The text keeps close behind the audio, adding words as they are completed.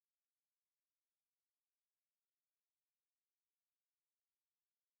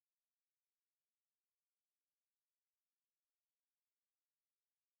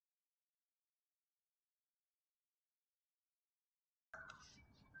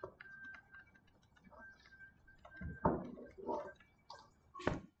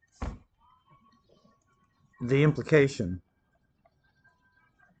The implication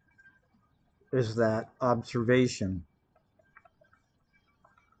is that observation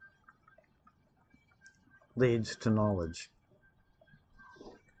leads to knowledge.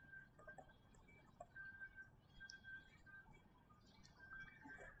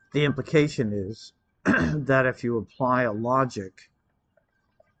 The implication is that if you apply a logic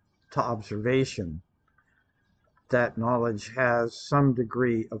to observation, that knowledge has some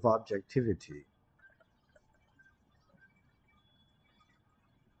degree of objectivity.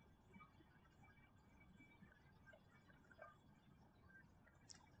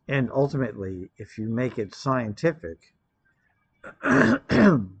 And ultimately, if you make it scientific,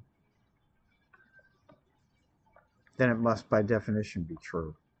 then it must by definition be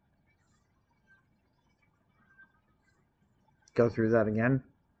true. Go through that again.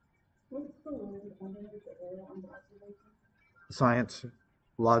 Science,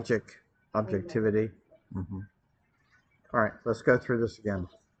 logic, objectivity. Mm-hmm. All right, let's go through this again.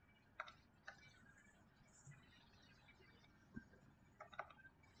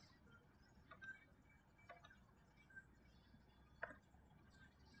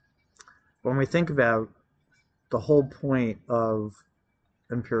 When we think about the whole point of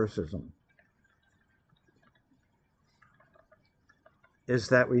empiricism, is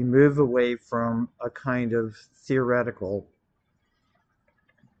that we move away from a kind of theoretical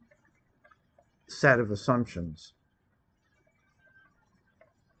set of assumptions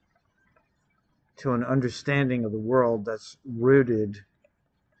to an understanding of the world that's rooted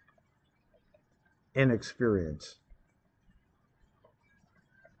in experience.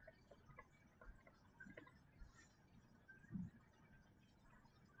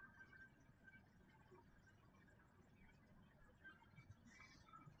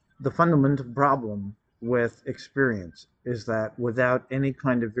 The fundamental problem with experience is that without any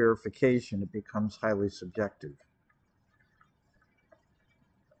kind of verification, it becomes highly subjective.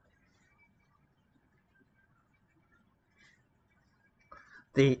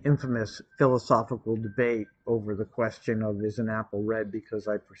 The infamous philosophical debate over the question of, is an apple red because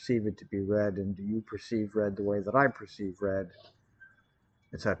I perceive it to be red, and do you perceive red the way that I perceive red,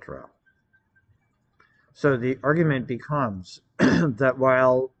 etc. So the argument becomes that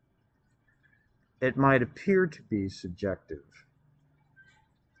while it might appear to be subjective,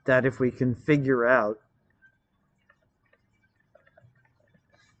 that if we can figure out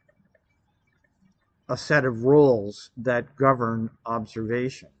a set of rules that govern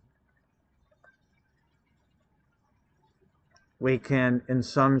observation, we can, in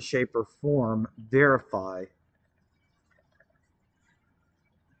some shape or form, verify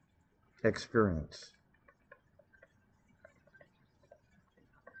experience.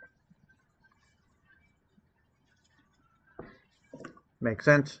 Make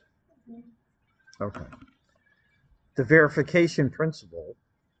sense? Okay. The verification principle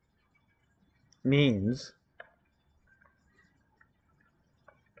means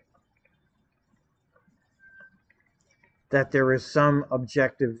that there is some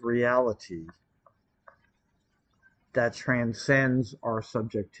objective reality that transcends our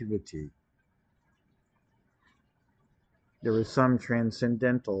subjectivity. There is some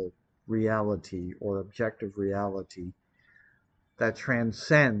transcendental reality or objective reality that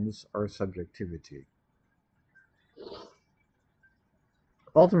transcends our subjectivity.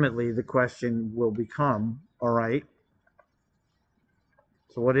 Ultimately, the question will become, all right,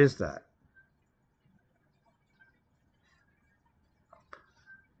 so what is that?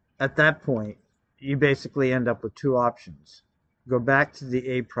 At that point, you basically end up with two options. Go back to the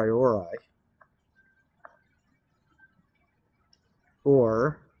a priori,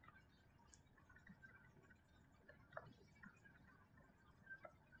 or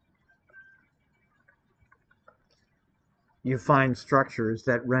you find structures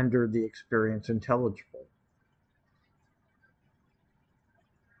that render the experience intelligible.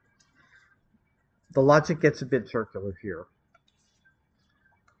 The logic gets a bit circular here.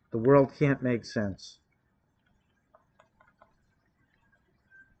 The world can't make sense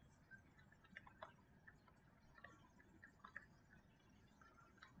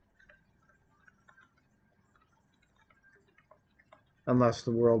unless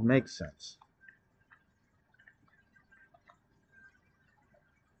the world makes sense.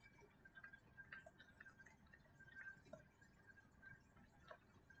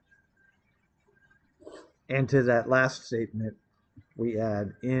 And to that last statement, we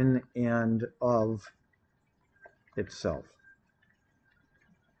add in and of itself.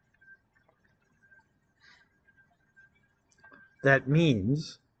 That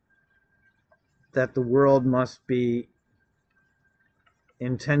means that the world must be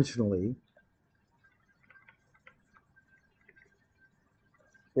intentionally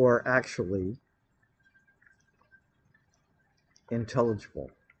or actually intelligible.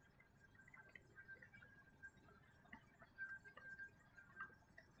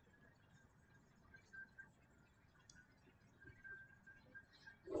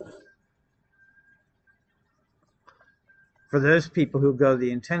 For those people who go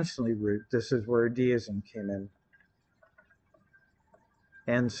the intentionally route, this is where deism came in,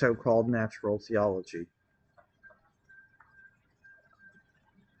 and so-called natural theology.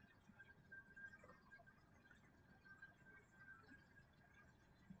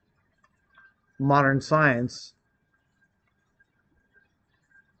 Modern science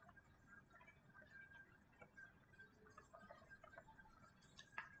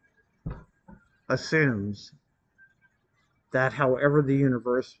assumes that however the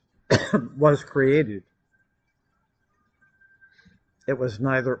universe was created, it was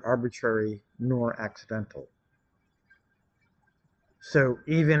neither arbitrary nor accidental. So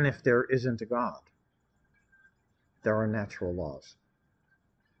even if there isn't a God, there are natural laws.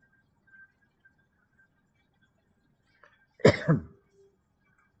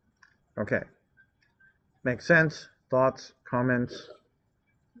 Okay. Make sense? Thoughts? Comments?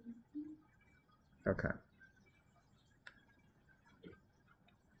 Okay.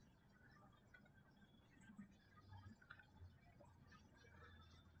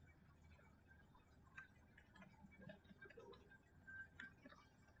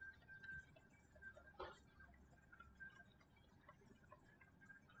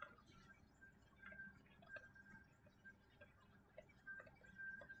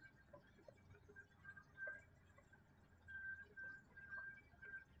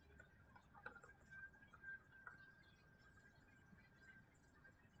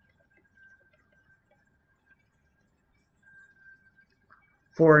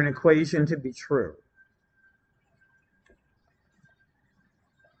 For an equation to be true,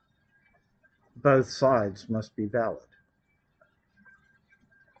 both sides must be valid.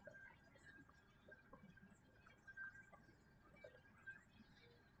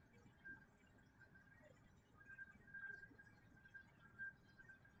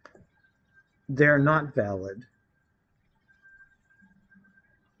 They're not valid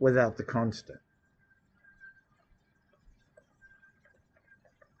without the constant.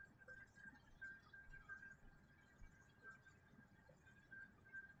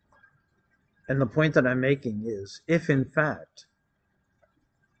 And the point that I'm making is, if in fact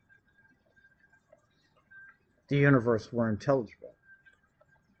the universe were intelligible,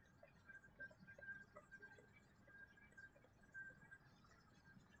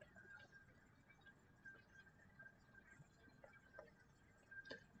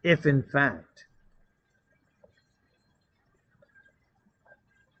 if in fact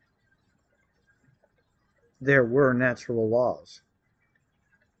there were natural laws,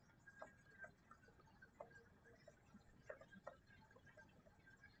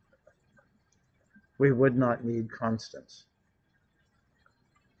 we would not need constants.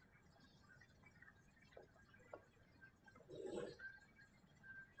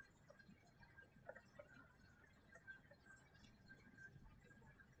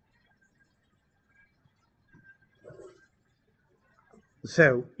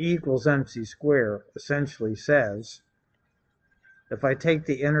 So E equals mc squared essentially says, if I take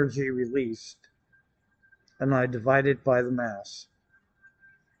the energy released and I divide it by the mass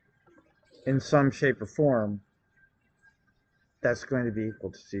in some shape or form, that's going to be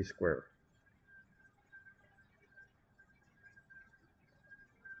equal to c squared.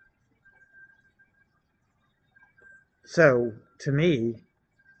 So, to me,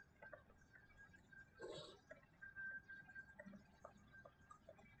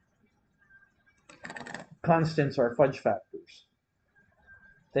 constants are fudge factors.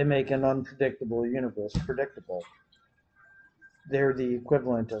 They make an unpredictable universe predictable. They're the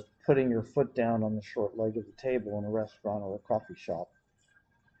equivalent of putting your foot down on the short leg of the table in a restaurant or a coffee shop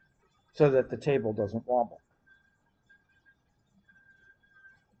so that the table doesn't wobble.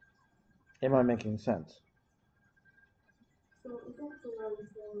 Am I making sense? So essentially, I was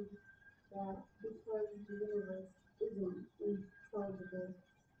saying that because the universe isn't intelligible,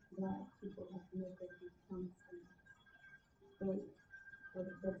 that people have to make it constant, right? Or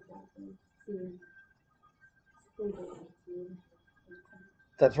the fudge factor to stabilize the universe.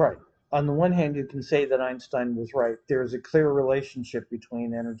 That's right. On the one hand, you can say that Einstein was right. There's a clear relationship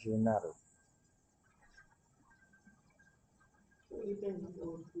between energy and matter. So you can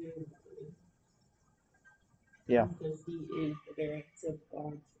go through Yeah. because he is the variance of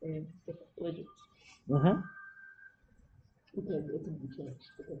gods in different religions. Mm-hmm. Because it can be changed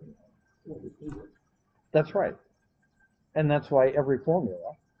depending on what is needed. That's right. And that's why every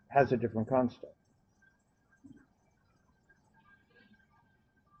formula has a different constant.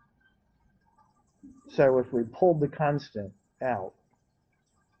 So if we pulled the constant out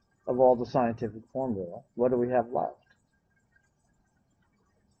of all the scientific formula, what do we have left?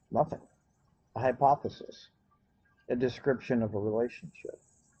 Nothing. A hypothesis, a description of a relationship.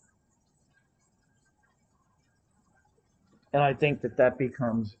 And I think that that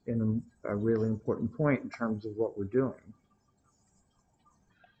becomes a really important point in terms of what we're doing.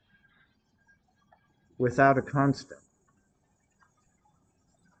 Without a constant,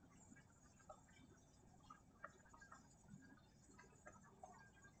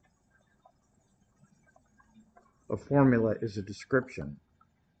 a formula is a description,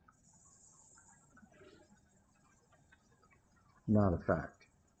 not a fact.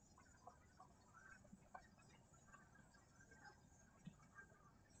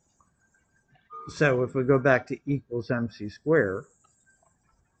 So if we go back to equals mc squared,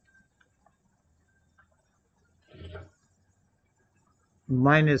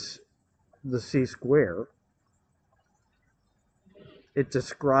 minus the c squared, it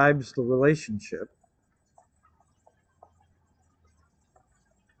describes the relationship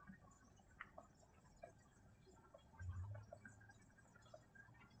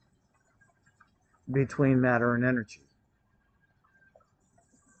between matter and energy.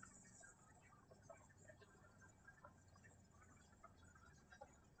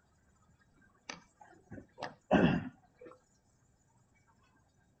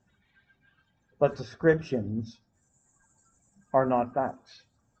 But descriptions are not facts.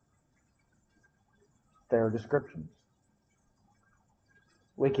 They are descriptions.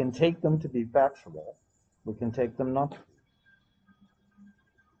 We can take them to be factual. We can take them not to be.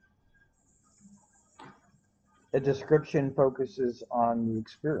 A description focuses on the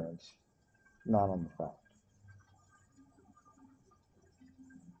experience, not on the fact.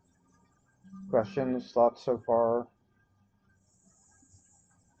 Questions, thoughts so far?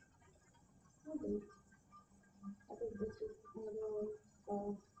 I think it's just one of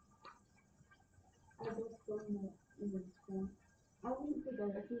those, I guess from the in-between. I wouldn't say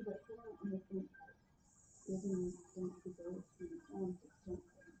directly, but someone in the sense giving responsibility and because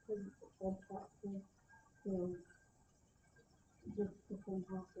it's a subfactor, so just to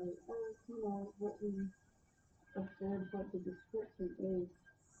somehow say, oh, what we observe, what the description is,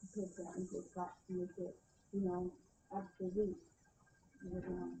 to put that into fact to make it, absolute. We're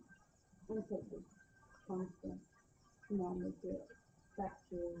going to input this constant, make it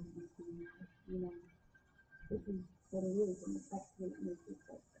factual, this is what it is, and the factual makes it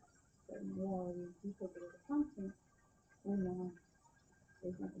like that. So in reality, if you take it as a constant, then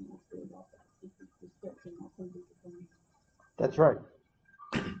there's nothing else to do about that. It's just description, not something to come. That's right.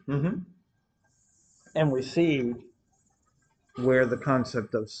 And we see where the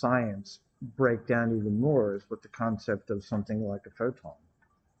concept of science break down even more is with the concept of something like a photon.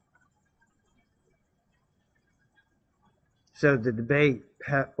 So the debate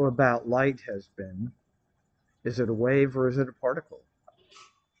about light has been, is it a wave or is it a particle?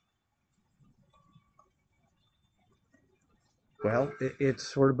 Well, it's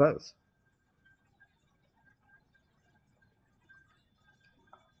sort of both.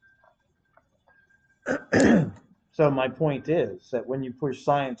 So my point is that when you push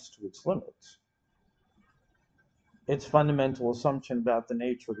science to its limits, its fundamental assumption about the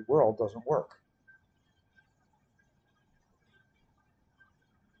nature of the world doesn't work.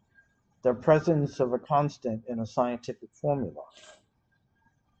 The presence of a constant in a scientific formula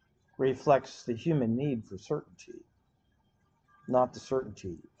reflects the human need for certainty, not the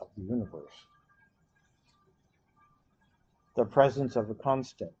certainty of the universe. The presence of a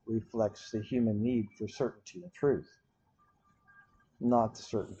constant reflects the human need for certainty and truth, not the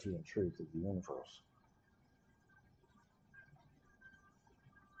certainty and truth of the universe.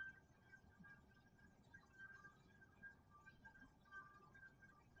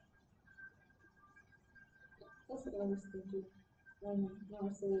 That's what I was thinking when I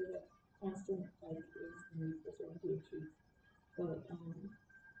was saying that constant is the need for certainty of truth. But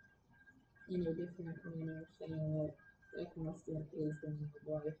in a different manner, saying that constant is the need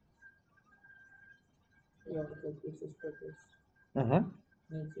of life. Because it's its purpose. And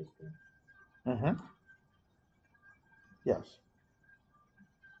existence. Yes.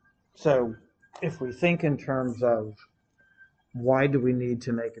 So if we think in terms of why do we need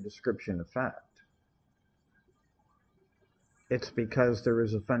to make a description of fact, it's because there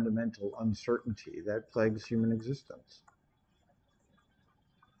is a fundamental uncertainty that plagues human existence,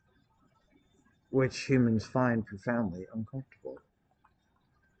 which humans find profoundly uncomfortable.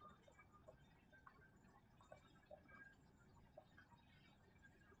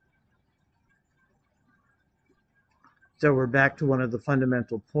 So we're back to one of the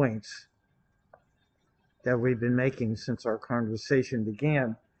fundamental points that we've been making since our conversation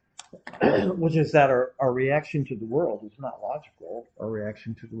began, which is that our reaction to the world is not logical. Our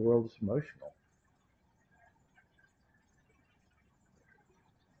reaction to the world is emotional.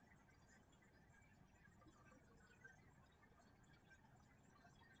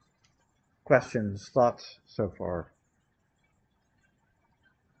 Questions, thoughts so far?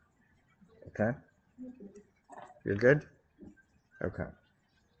 Okay. You're good? Okay.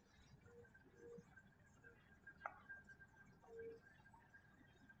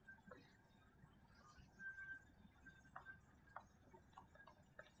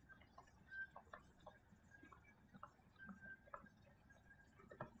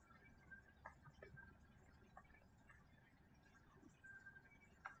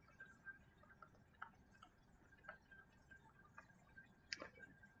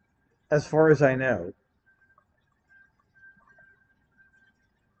 As far as I know,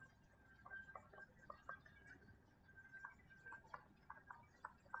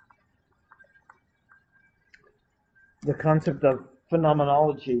 the concept of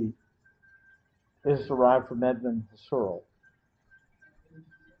phenomenology is derived from Edmund Husserl,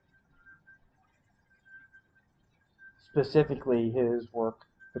 specifically his work,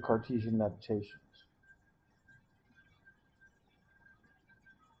 The Cartesian Meditations.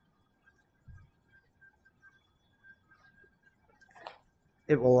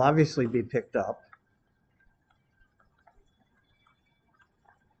 It will obviously be picked up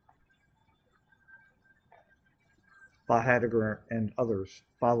by Heidegger and others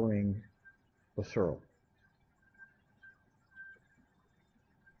following Husserl.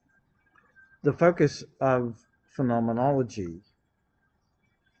 The focus of phenomenology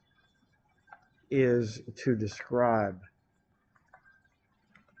is to describe,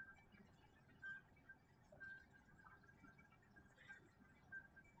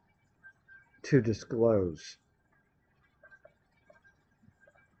 to disclose.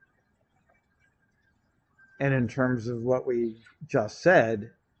 And in terms of what we just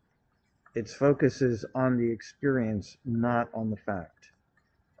said, its focus is on the experience, not on the fact.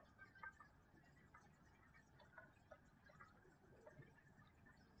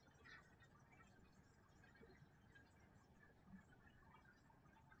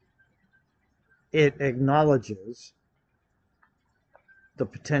 It acknowledges the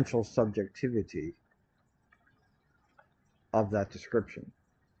potential subjectivity of that description.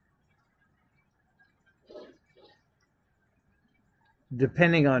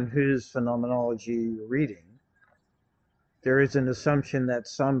 Depending on whose phenomenology you're reading, there is an assumption that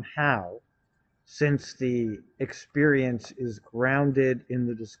somehow, since the experience is grounded in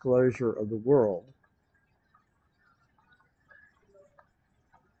the disclosure of the world,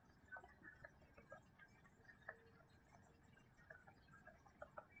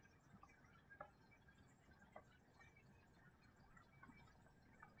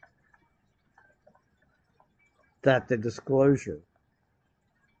 that the disclosure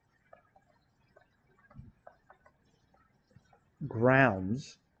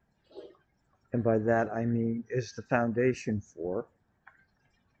grounds, and by that I mean is the foundation for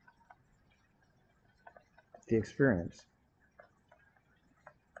the experience.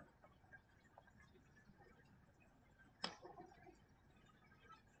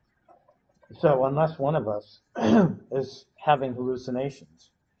 So unless one of us is having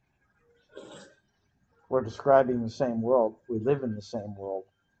hallucinations, we're describing the same world, we live in the same world,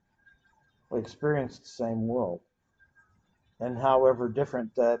 we experience the same world. And however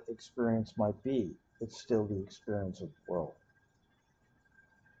different that experience might be, it's still the experience of the world.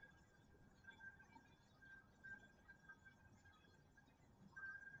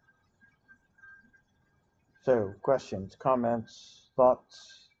 So, questions, comments,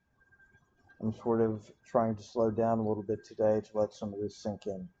 thoughts? I'm sort of trying to slow down a little bit today to let some of this sink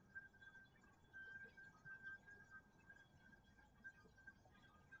in.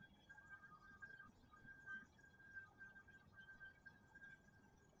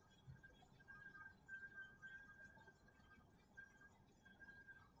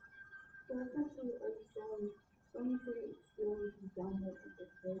 So essentially, are you saying when you say experience is dominant and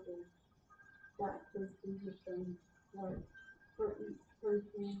disclosure, that distinction, like for each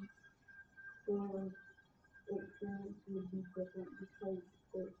person, their experience would be different because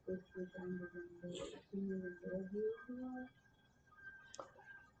it's grounded in their opinion and their view of the world?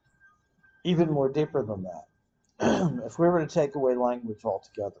 Even more deeper than that, if we were to take away language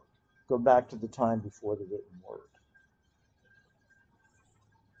altogether, go back to the time before the written word,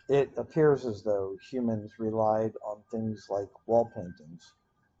 it appears as though humans relied on things like wall paintings.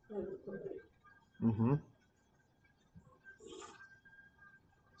 Mm-hmm.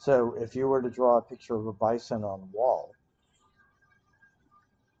 So if you were to draw a picture of a bison on a wall,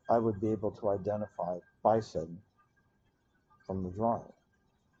 I would be able to identify bison from the drawing.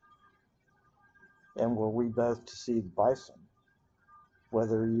 And were we both to see the bison,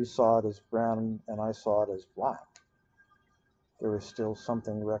 whether you saw it as brown and I saw it as black, there is still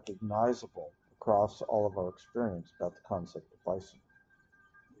something recognizable across all of our experience about the concept of bison.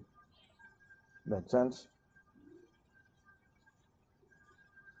 Make sense?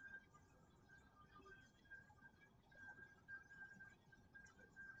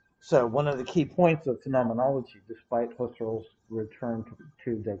 So one of the key points of phenomenology, despite Husserl's return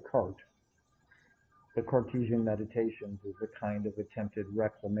to Descartes, the Cartesian meditations is a kind of attempted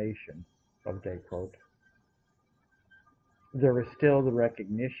reclamation of Descartes. There is still the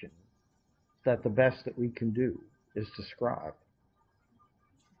recognition that the best that we can do is describe.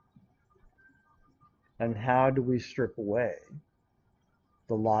 And how do we strip away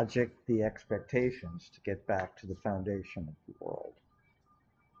the logic, the expectations to get back to the foundation of the world?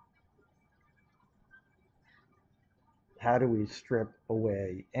 How do we strip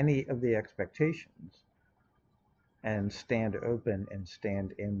away any of the expectations and stand open and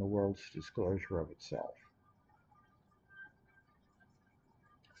stand in the world's disclosure of itself?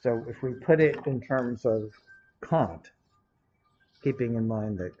 So if we put it in terms of Kant, keeping in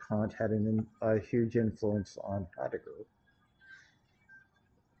mind that Kant had a huge influence on Heidegger,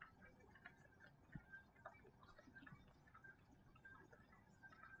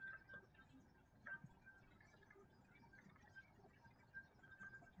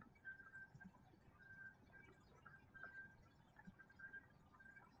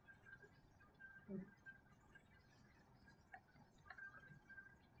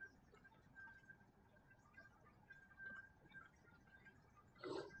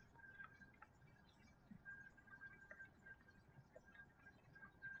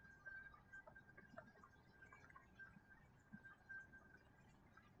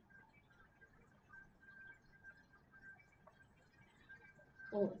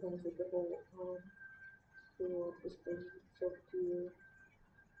 Oh, thanks for the whole for explaining itself to you.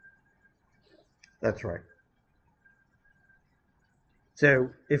 that's right. So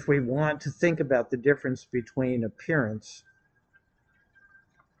if we want to think about the difference between appearance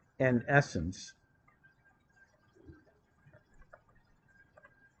and essence,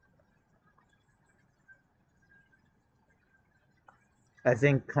 I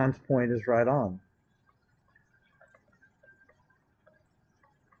think Kant's point is right on.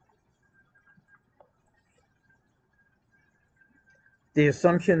 The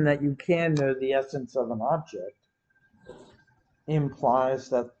assumption that you can know the essence of an object implies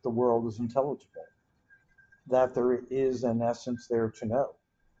that the world is intelligible, that there is an essence there to know.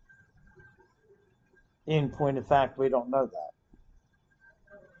 In point of fact, we don't know that.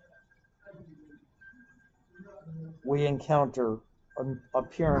 We encounter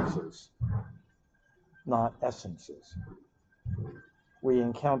appearances, not essences. We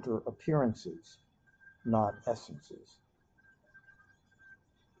encounter appearances, not essences.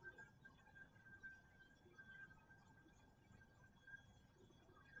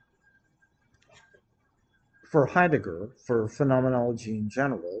 For Heidegger, for phenomenology in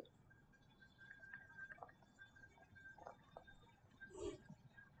general,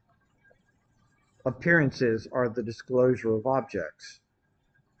 appearances are the disclosure of objects.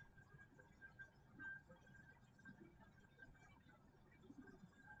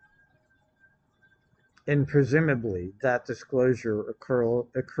 And presumably, that disclosure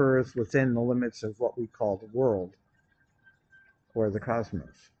occurs within the limits of what we call the world or the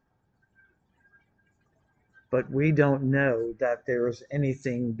cosmos. But we don't know that there is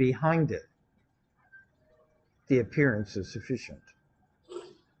anything behind it. The appearance is sufficient.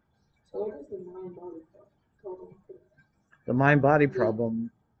 So what is the mind-body problem? The mind-body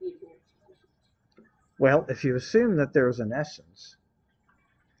problem, well, if you assume that there is an essence,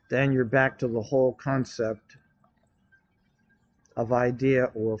 then you're back to the whole concept of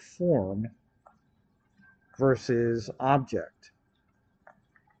idea or form versus object.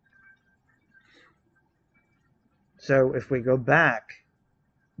 So if we go back,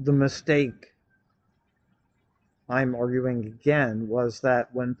 the mistake I'm arguing again was that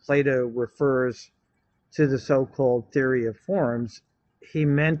when Plato refers to the so-called theory of forms, he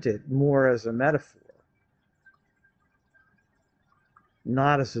meant it more as a metaphor,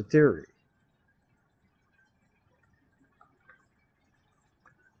 not as a theory.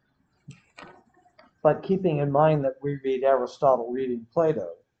 But keeping in mind that we read Aristotle reading Plato,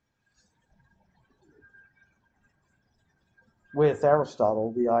 with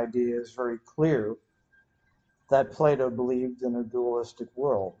Aristotle, the idea is very clear that Plato believed in a dualistic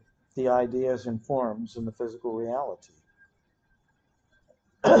world, the ideas and forms and the physical reality.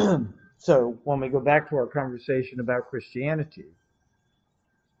 So when we go back to our conversation about Christianity,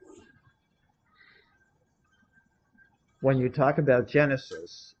 when you talk about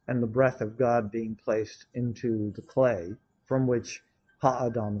Genesis and the breath of God being placed into the clay from which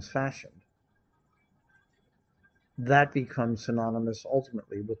Ha-Adam is fashioned, that becomes synonymous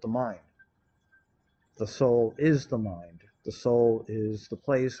ultimately with the mind. The soul is the mind. The soul is the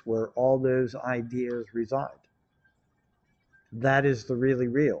place where all those ideas reside. That is the really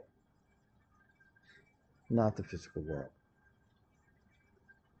real, not the physical world.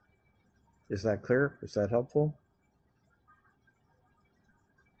 Is that clear? Is that helpful?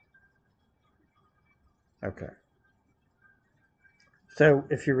 Okay. So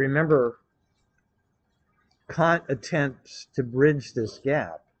if you remember, Kant attempts to bridge this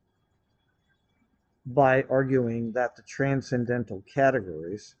gap by arguing that the transcendental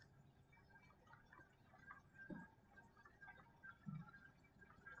categories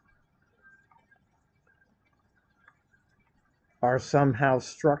are somehow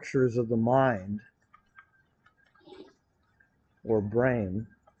structures of the mind or brain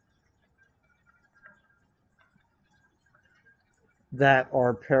that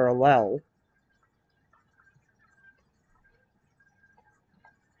are parallel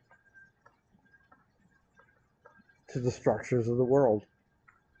to the structures of the world.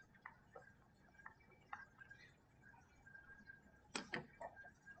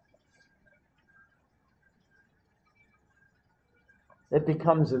 It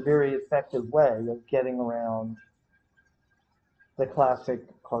becomes a very effective way of getting around the classic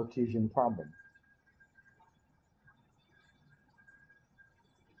Cartesian problem.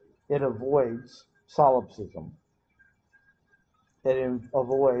 It avoids solipsism. It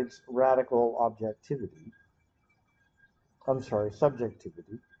avoids radical subjectivity,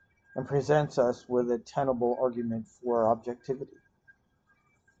 and presents us with a tenable argument for objectivity.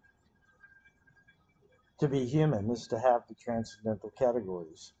 To be human is to have the transcendental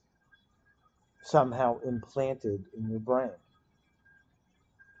categories somehow implanted in your brain.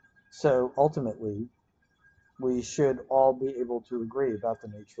 So ultimately, we should all be able to agree about the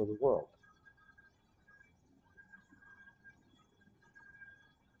nature of the world.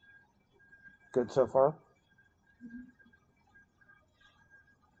 Good so far?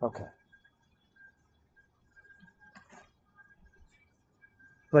 Okay.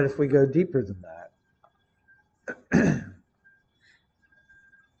 But if we go deeper than that,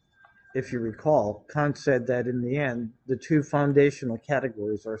 if you recall, Kant said that in the end, the two foundational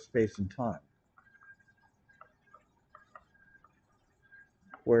categories are space and time,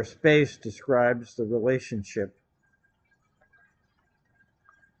 where space describes the relationship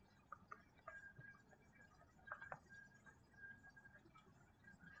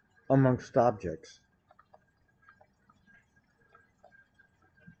amongst objects,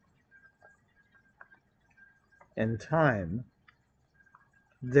 and time,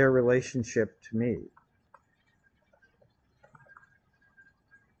 their relationship to me.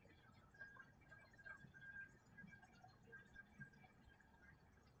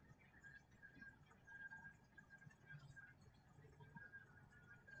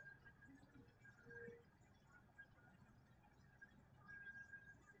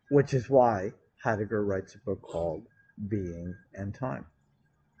 Which is why Heidegger writes a book called Being and Time.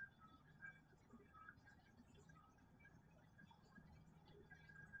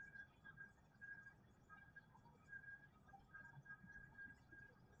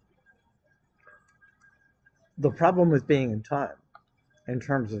 The problem with Being and Time, in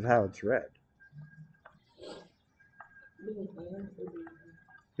terms of how it's read,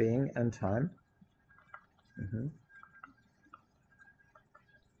 Being and Time,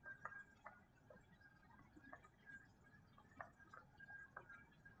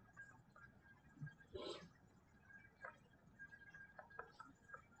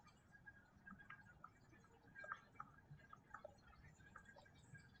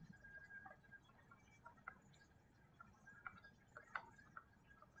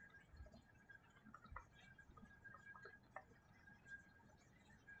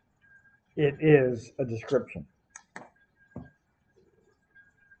 it is a description.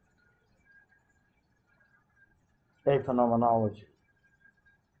 A phenomenology.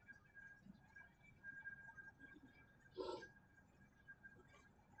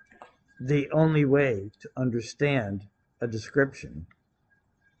 The only way to understand a description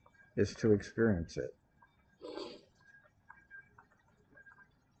is to experience it.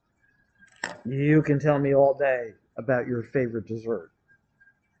 You can tell me all day about your favorite dessert.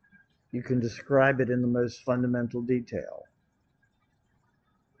 You can describe it in the most fundamental detail.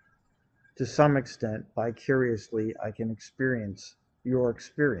 To some extent, vicariously, I can experience your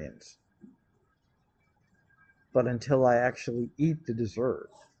experience. But until I actually eat the dessert,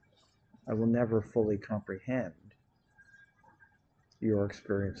 I will never fully comprehend your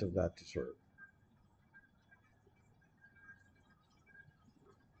experience of that dessert.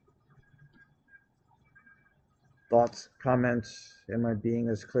 Thoughts, comments? Am I being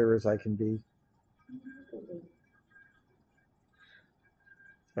as clear as I can be?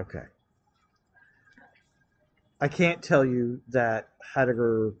 Okay. I can't tell you that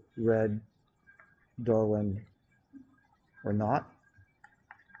Heidegger read Darwin or not.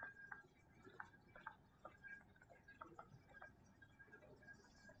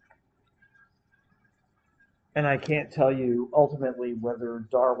 And I can't tell you ultimately whether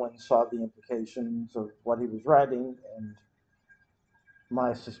Darwin saw the implications of what he was writing, and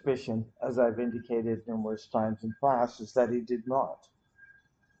my suspicion, as I've indicated numerous times in class, is that he did not.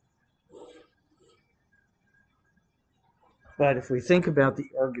 But if we think about the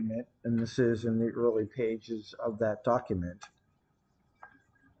argument, and this is in the early pages of that document,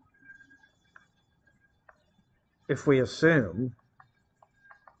 if we assume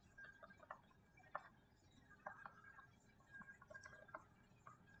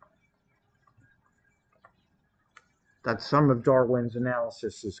that some of Darwin's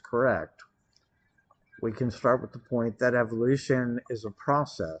analysis is correct, we can start with the point that evolution is a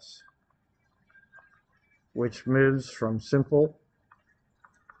process which moves from simple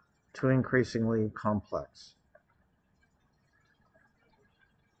to increasingly complex.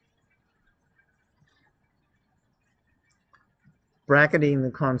 Bracketing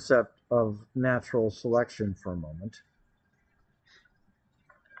the concept of natural selection for a moment,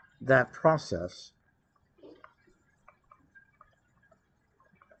 that process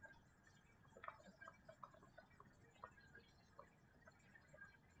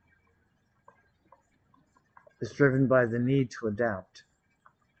is driven by the need to adapt.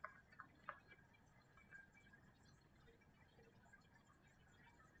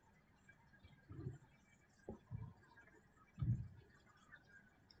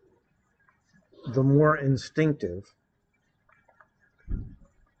 The more instinctive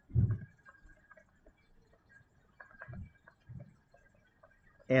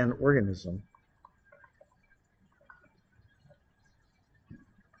an organism,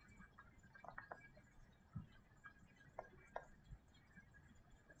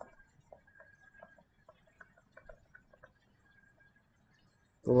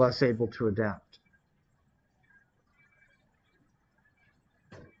 the less able to adapt.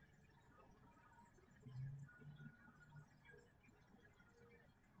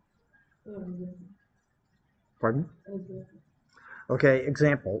 Pardon? Okay,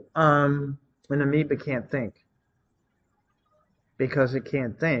 example. An amoeba can't think. Because it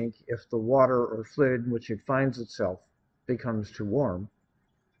can't think, if the water or fluid in which it finds itself becomes too warm,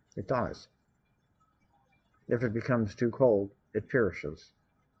 it dies. If it becomes too cold, it perishes.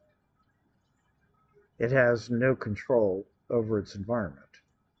 It has no control over its environment.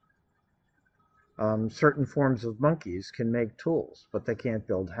 Certain forms of monkeys can make tools, but they can't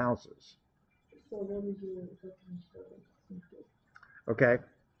build houses. So what is your definition? Okay?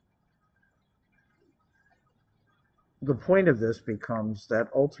 The point of this becomes that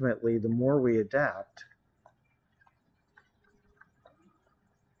ultimately, the more we adapt,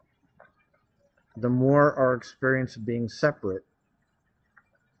 the more our experience of being separate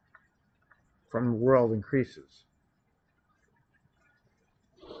from the world increases.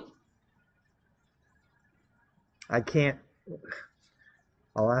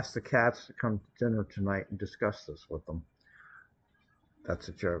 I'll ask the cats to come to dinner tonight and discuss this with them. That's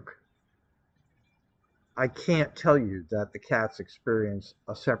a joke. I can't tell you that the cats experience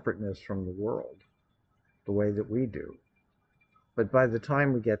a separateness from the world the way that we do. But by the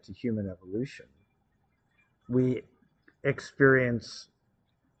time we get to human evolution, we experience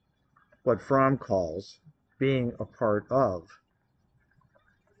what Fromm calls being a part of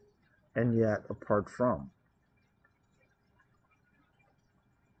and yet apart from.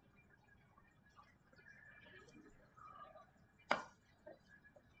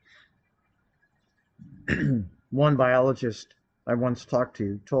 One biologist I once talked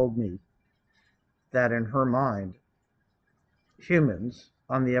to told me that in her mind, humans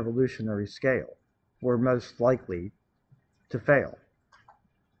on the evolutionary scale were most likely to fail.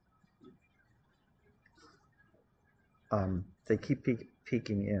 They keep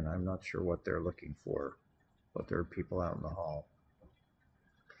peeking in. I'm not sure what they're looking for, but there are people out in the hall.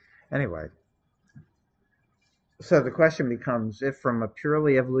 Anyway, So the question becomes, if from a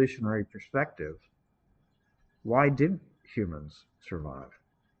purely evolutionary perspective, why did humans survive?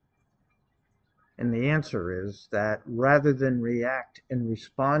 And the answer is that rather than react and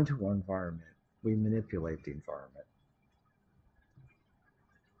respond to our environment, we manipulate the environment.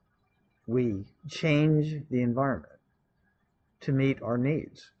 We change the environment to meet our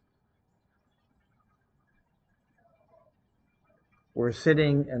needs. We're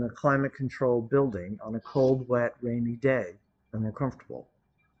sitting in a climate-controlled building on a cold, wet, rainy day, and we're comfortable.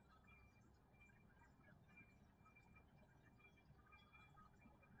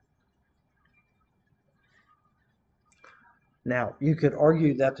 Now, you could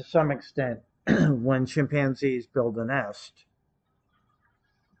argue that to some extent, when chimpanzees build a nest,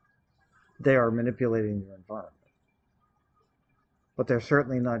 they are manipulating their environment. But they're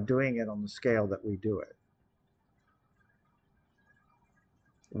certainly not doing it on the scale that we do it.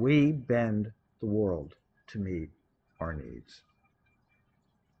 We bend the world to meet our needs.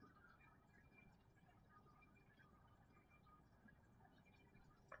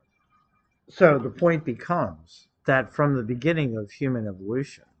 So the point becomes that from the beginning of human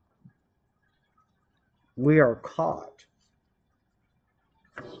evolution, we are caught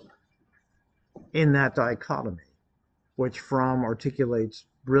in that dichotomy, which Fromm articulates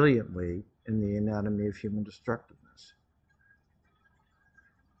brilliantly in The Anatomy of Human Destructiveness.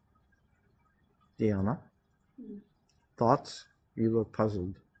 Deanna, thoughts? You look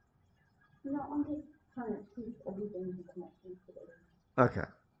puzzled. No, I'm just trying to piece everything in connection together. Okay.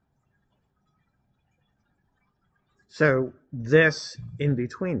 So this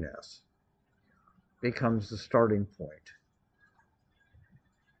in-between-ness becomes the starting point.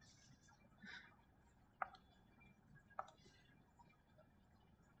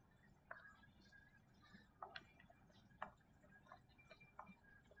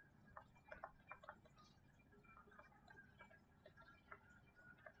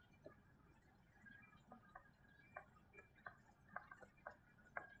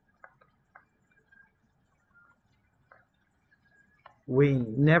 We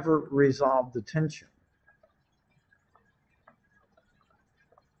never resolve the tension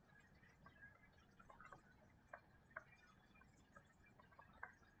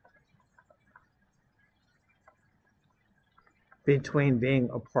between being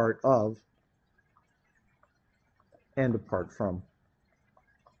a part of and apart from.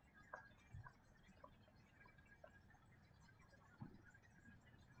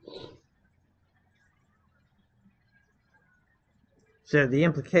 So the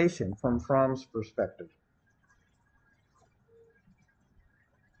implication from Fromm's perspective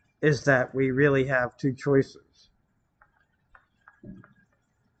is that we really have two choices.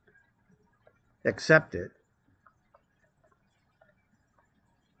 Accept it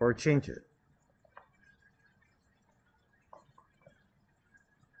or change it.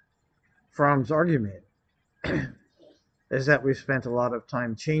 Fromm's argument is that we've spent a lot of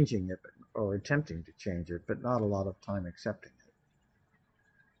time changing it or attempting to change it, but not a lot of time accepting it.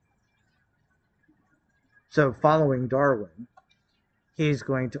 So following Darwin, he's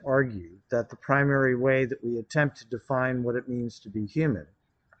going to argue that the primary way that we attempt to define what it means to be human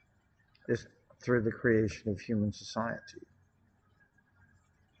is through the creation of human society.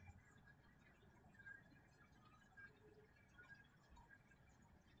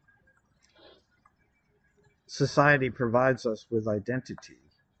 Society provides us with identity.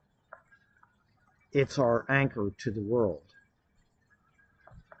 It's our anchor to the world.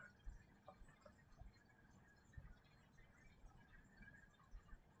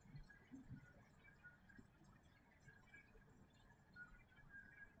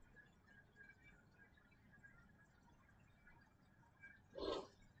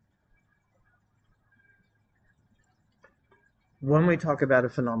 When we talk about a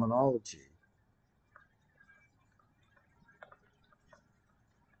phenomenology,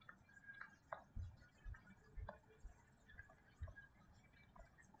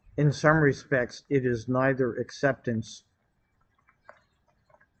 in some respects, it is neither acceptance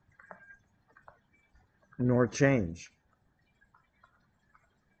nor change.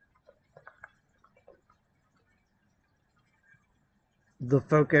 The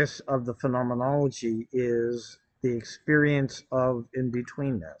focus of the phenomenology is the experience of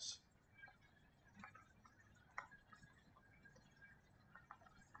in-between-ness.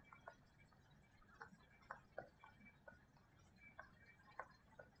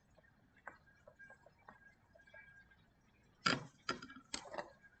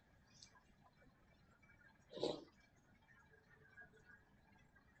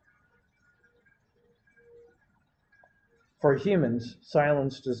 For humans,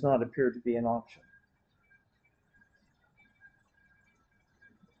 silence does not appear to be an option.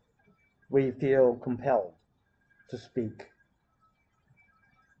 we feel compelled to speak,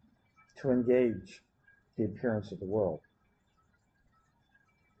 to engage the appearance of the world.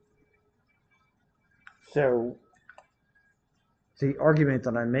 So the argument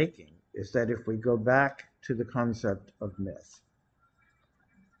that I'm making is that if we go back to the concept of myth,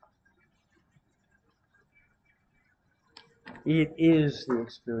 it is the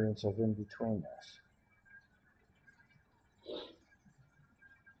experience of in-between-ness.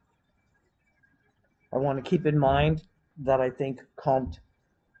 I want to keep in mind that I think Kant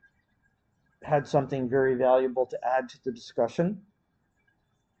had something very valuable to add to the discussion.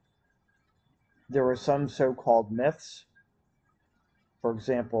 There are some so-called myths, for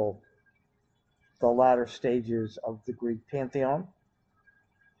example, the latter stages of the Greek pantheon,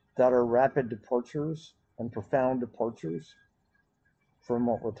 that are rapid departures and profound departures from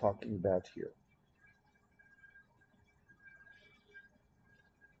what we're talking about here.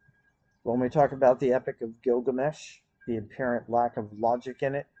 When we talk about the Epic of Gilgamesh, the apparent lack of logic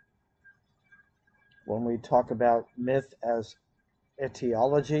in it, when we talk about myth as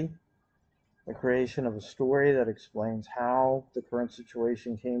etiology, the creation of a story that explains how the current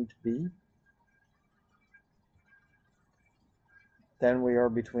situation came to be, then we are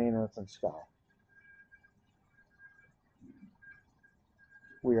between earth and sky.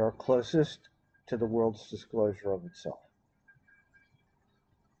 We are closest to the world's disclosure of itself.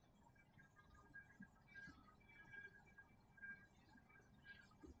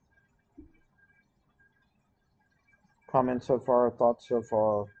 Comments so far, thoughts so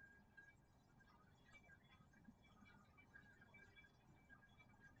far?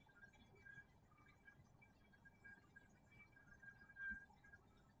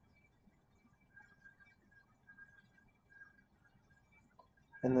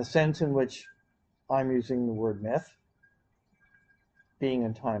 In the sense in which I'm using the word myth, being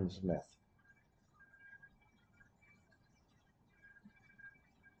in time is myth.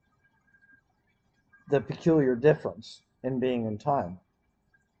 The peculiar difference in being in time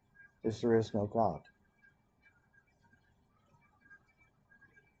is there is no God.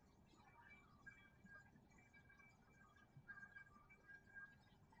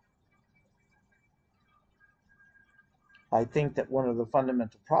 I think that one of the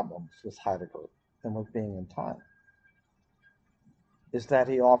fundamental problems with Heidegger and with being in time is that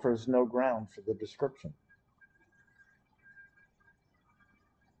he offers no ground for the description.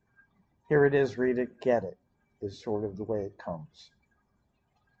 Here it is, read it, get it, is sort of the way it comes.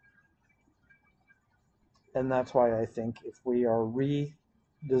 And that's why I think if we are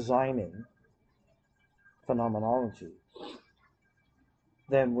redesigning phenomenology,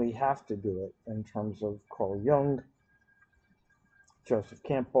 then we have to do it in terms of Carl Jung, Joseph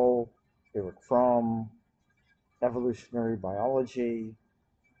Campbell, Erich Fromm, evolutionary biology,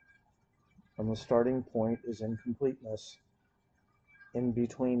 and the starting point is incompleteness,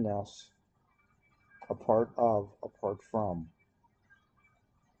 in-between-ness, a part of, apart from.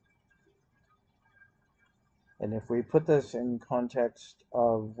 And if we put this in context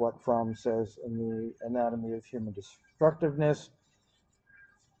of what Fromm says in the Anatomy of Human Destructiveness,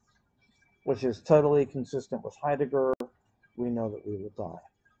 which is totally consistent with Heidegger, we know that we will die.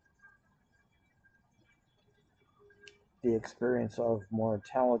 The experience of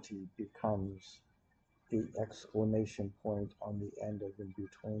mortality becomes the exclamation point on the end of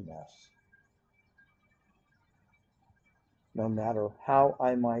in-between-ness. No matter how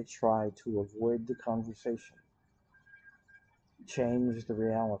I might try to avoid the conversation, change the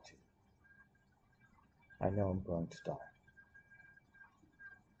reality, I know I'm going to die.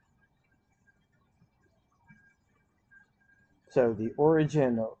 So the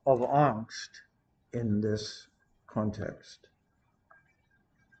origin of angst in this context,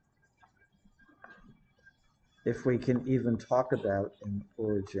 if we can even talk about an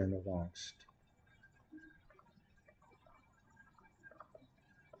origin of angst,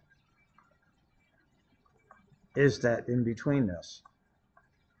 is that in-betweenness.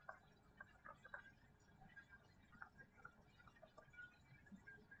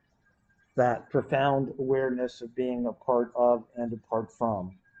 That profound awareness of being a part of and apart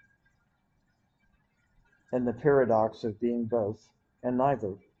from, and the paradox of being both and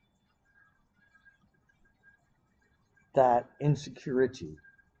neither. That insecurity,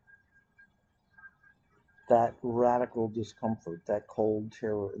 that radical discomfort, that cold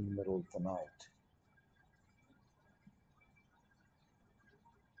terror in the middle of the night.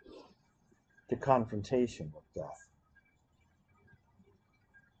 The confrontation with death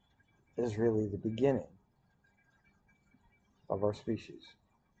is really the beginning of our species.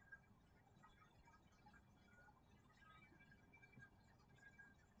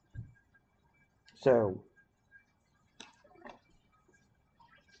 So,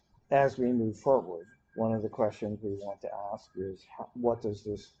 as we move forward, one of the questions we want to ask is, what does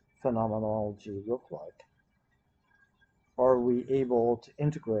this phenomenology look like? Are we able to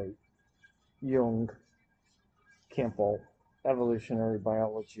integrate Jung, Campbell, evolutionary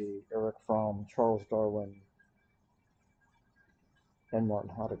biology, Erich Fromm, Charles Darwin, and Martin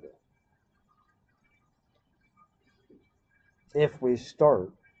Heidegger? If we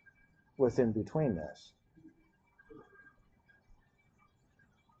start with in-between-ness,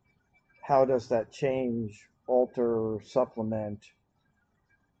 how does that change, alter, supplement,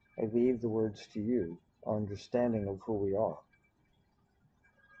 I leave the words to you, our understanding of who we are?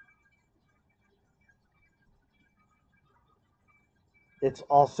 It's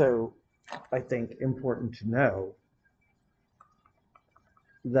also, I think, important to know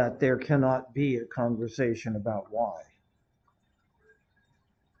that there cannot be a conversation about why.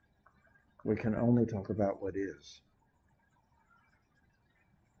 We can only talk about what is.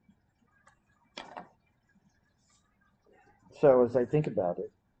 So as I think about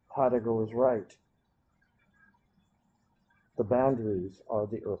it, Heidegger was right. The boundaries are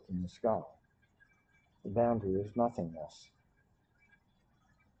the earth and the sky. The boundary is nothingness.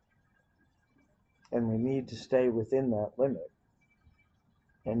 And we need to stay within that limit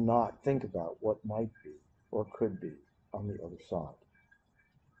and not think about what might be or could be on the other side.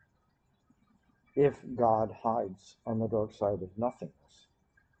 If God hides on the dark side of nothingness,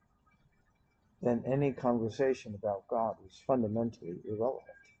 then any conversation about God is fundamentally irrelevant.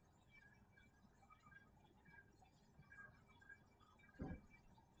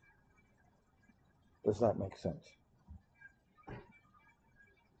 Does that make sense?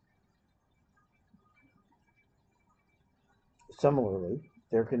 Similarly,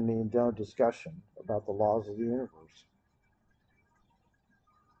 there can be no discussion about the laws of the universe.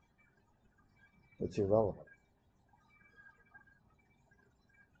 It's irrelevant.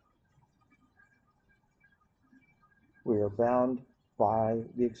 We are bound by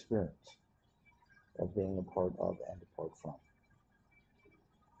the experience of being a part of and apart from.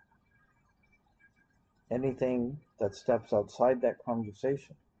 Anything that steps outside that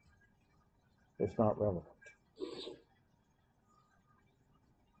conversation is not relevant.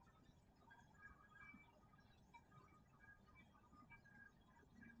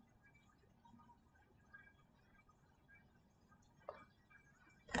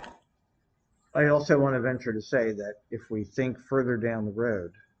 I also want to venture to say that if we think further down the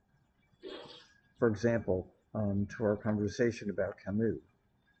road, for example, to our conversation about Camus,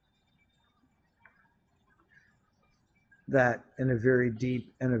 that in a very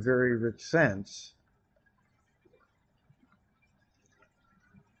deep and a very rich sense,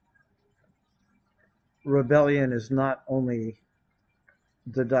 rebellion is not only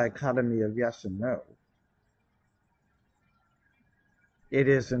the dichotomy of yes and no, it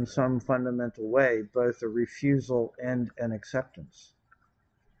is in some fundamental way both a refusal and an acceptance.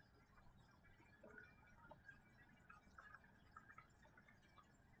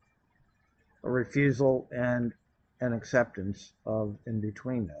 A refusal and an acceptance of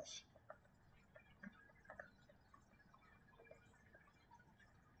in-between-ness.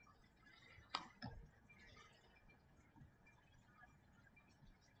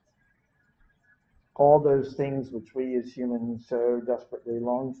 All those things which we as humans so desperately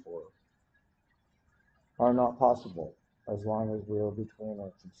long for are not possible as long as we are between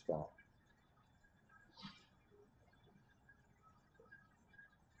earth and sky.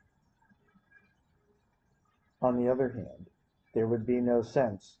 On the other hand, there would be no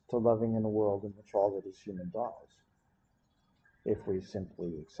sense to living in a world in which all that is human dies if we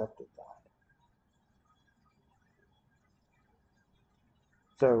simply accepted that.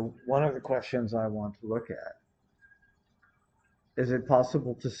 So one of the questions I want to look at, is it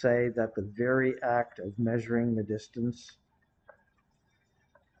possible to say that the very act of measuring the distance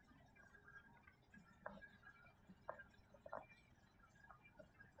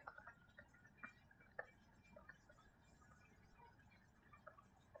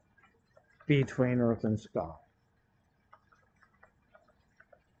between earth and sky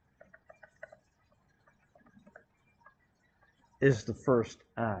is the first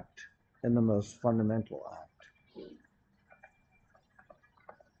act and the most fundamental act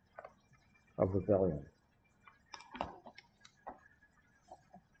of rebellion?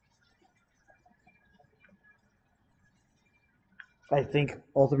 I think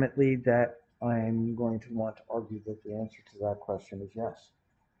ultimately that I'm going to want to argue that the answer to that question is yes.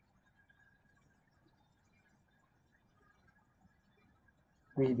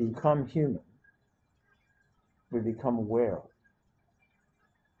 We become human, we become aware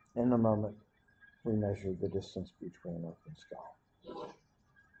in the moment we measure the distance between earth and sky.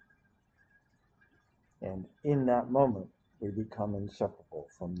 And in that moment, we become inseparable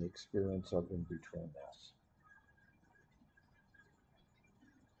from the experience of in-between-ness.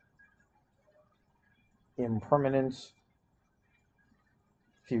 Impermanence,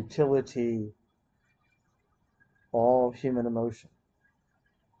 futility, all human emotion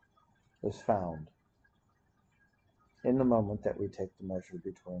is found in the moment that we take the measure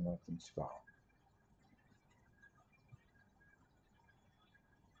between earth and sky.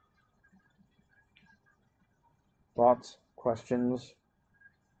 Thoughts, questions?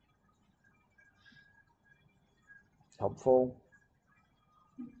 Helpful?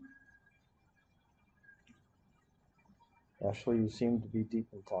 Ashley, you seem to be deep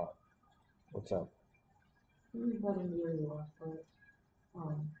in thought. What's up? Everybody really lost, but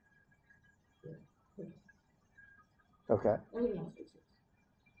yeah. Okay. Everything else makes sense.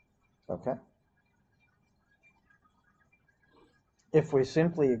 Okay. If we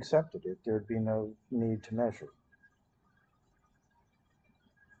simply accepted it, there'd be no need to measure.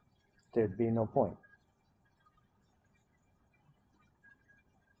 There'd be no point.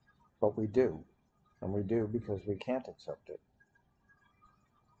 But we do. And we do because we can't accept it.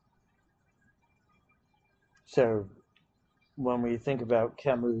 So when we think about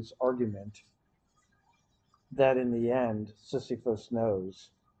Camus' argument that in the end Sisyphus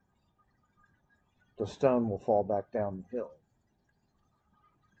knows the stone will fall back down the hill,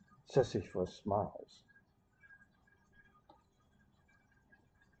 Sisyphus smiles.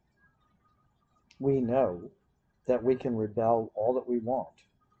 We know that we can rebel all that we want.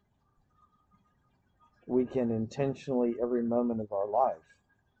 We can intentionally, every moment of our life,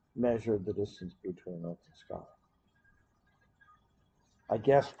 measure the distance between earth and sky. I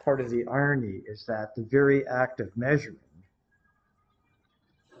guess part of the irony is that the very act of measuring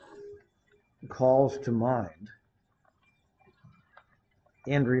calls to mind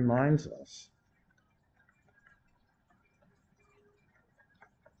and reminds us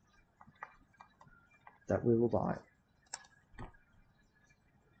that we will die.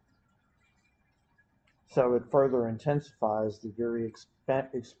 So it further intensifies the very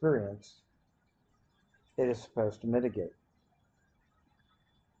experience it is supposed to mitigate.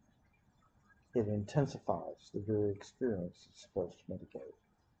 It intensifies the very experience it's supposed to mitigate.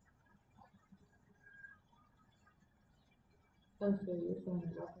 So you're saying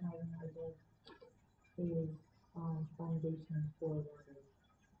recognizing our death is foundation for the.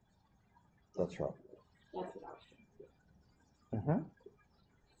 That's right. That's what I was trying to do.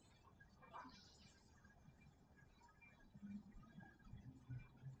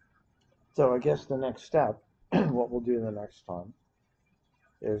 So I guess the next step, what we'll do the next time,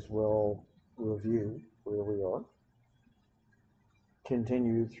 is we'll review where we are,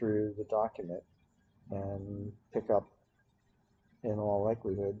 continue through the document, and pick up, in all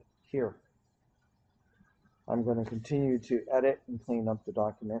likelihood, here. I'm going to continue to edit and clean up the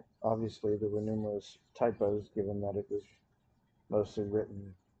document. Obviously, there were numerous typos, given that it was mostly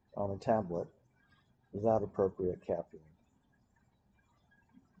written on a tablet without appropriate capping.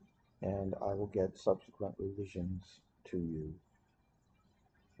 And I will get subsequent revisions to you,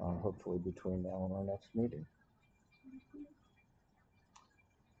 hopefully between now and our next meeting.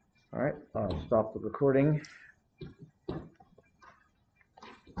 All right, I'll stop the recording.